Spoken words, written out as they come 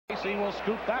He will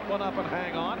scoop that one up and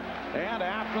hang on. And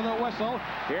after the whistle,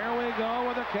 here we go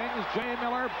with the Kings. Jay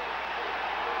Miller.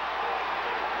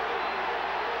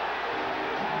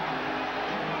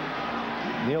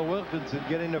 Neil Wilkinson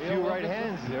getting a few right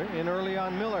hands there in early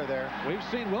on Miller there. We've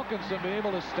seen Wilkinson be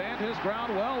able to stand his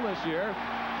ground well this year.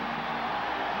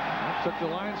 That took the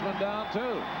linesman down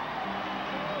too.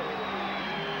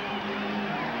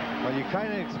 Well, you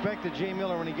kind of expected Jay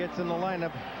Miller when he gets in the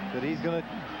lineup that he's going to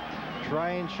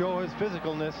try and show his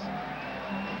physicalness.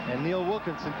 And Neil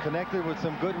Wilkinson connected with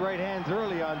some good right hands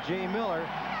early on Jay Miller.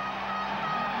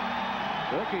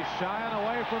 Wilkie shying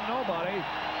away from nobody.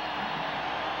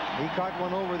 He caught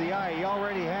one over the eye. He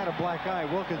already had a black eye,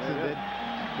 Wilkinson did,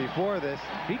 before this.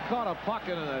 He caught a puck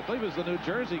in, I believe it was the New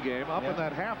Jersey game, up in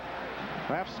that half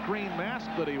screen mask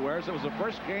that he wears. It was the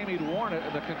first game he'd worn it,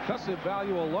 and the concussive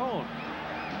value alone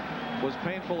was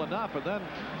painful enough. And then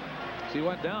as he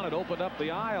went down, it opened up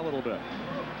the eye a little bit.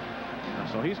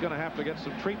 So he's going to have to get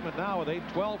some treatment now with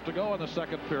 8:12 to go in the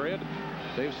second period.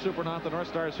 Dave Supernant, the North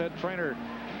Stars head trainer,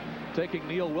 taking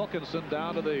Neil Wilkinson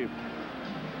down to the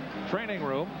training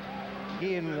room.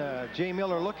 He and Jay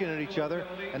Miller looking at each other,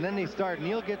 and then they start.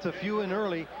 Neil gets a few in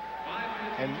early,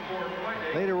 and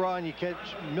later on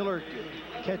Miller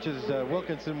catches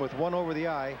Wilkinson with one over the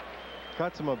eye,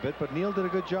 cuts him a bit, but Neil did a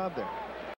good job there.